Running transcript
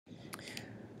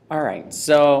Alright,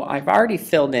 so I've already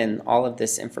filled in all of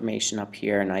this information up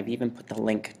here, and I've even put the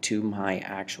link to my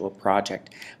actual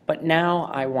project. But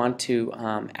now I want to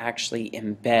actually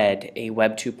embed a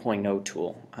Web 2.0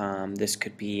 tool. This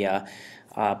could be a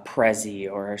Prezi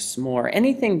or a S'more,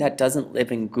 anything that doesn't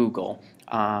live in Google.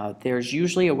 There's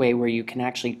usually a way where you can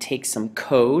actually take some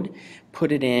code,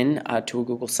 put it in to a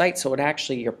Google site, so it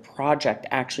actually, your project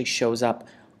actually shows up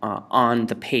on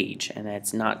the page, and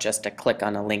it's not just a click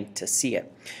on a link to see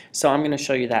it. So I'm going to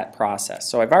show you that process.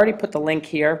 So I've already put the link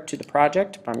here to the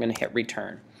project, but I'm going to hit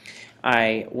return.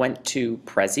 I went to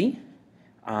Prezi,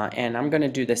 and I'm going to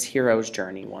do this Hero's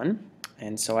Journey one,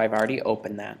 and so I've already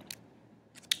opened that.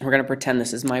 We're going to pretend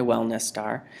this is my wellness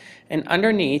star, and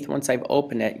underneath, once I've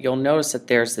opened it, you'll notice that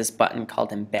there's this button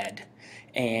called embed,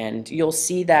 and you'll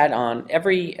see that on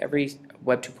every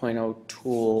Web 2.0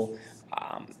 tool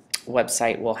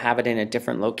website will have it in a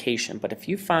different location. But if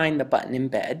you find the button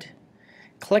embed,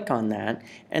 click on that,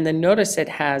 and then notice it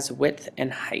has width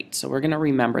and height. So we're going to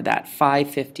remember that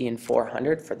 550 and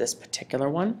 400 for this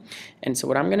particular one. And so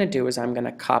what I'm going to do is I'm going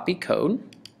to copy code.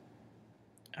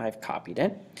 I've copied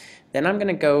it. Then I'm going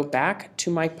to go back to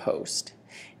my post,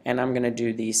 and I'm going to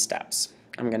do these steps.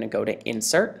 I'm going to go to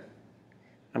insert.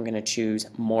 I'm going to choose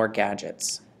more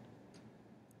gadgets,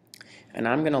 and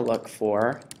I'm going to look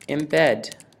for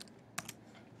embed,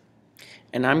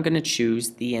 and I'm going to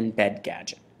choose the embed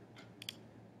gadget.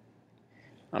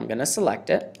 I'm going to select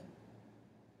it,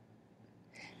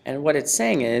 and what it's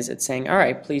saying is, it's saying,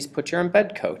 alright, please put your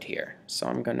embed code here. So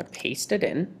I'm going to paste it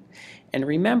in, and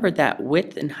remember that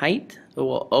width and height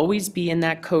will always be in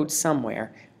that code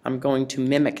somewhere. I'm going to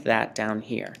mimic that down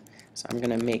here. So I'm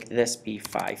going to make this be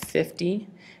 550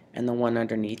 and the one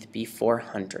underneath be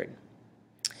 400.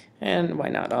 And why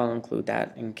not? I'll include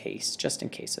that in case, just in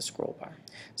case, a scroll bar.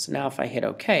 So now if I hit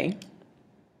OK,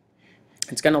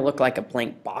 it's going to look like a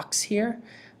blank box here.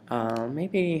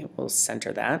 Maybe we'll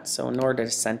center that. So in order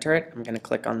to center it, I'm going to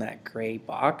click on that gray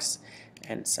box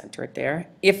and center it there.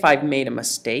 If I've made a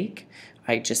mistake,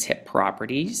 I just hit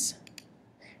Properties,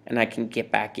 and I can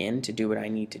get back in to do what I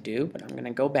need to do. But I'm going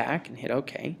to go back and hit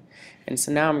OK. And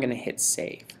so now I'm going to hit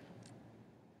Save.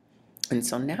 And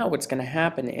so now what's going to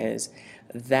happen is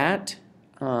that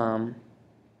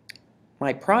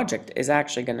my project is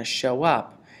actually going to show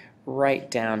up right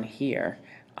down here,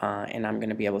 and I'm going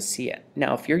to be able to see it.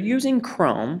 Now if you're using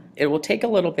Chrome, it will take a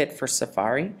little bit for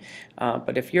Safari,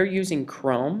 but if you're using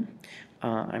Chrome,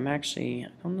 I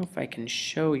don't know if I can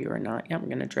show you or not. Yeah, I'm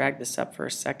going to drag this up for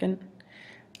a second.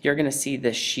 You're going to see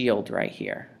this shield right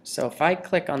here. So if I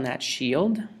click on that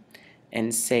shield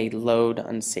and say load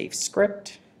unsafe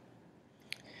script,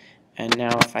 and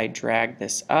now if I drag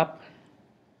this up,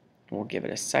 we'll give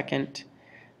it a second,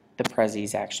 the Prezi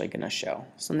is actually going to show.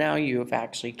 So now you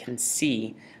actually can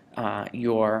see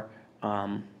your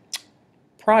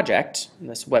project,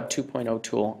 this Web 2.0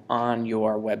 tool, on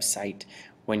your website.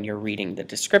 When you're reading the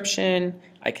description,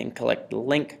 I can click the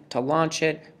link to launch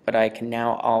it, but I can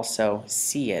now also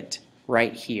see it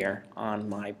right here on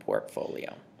my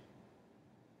portfolio.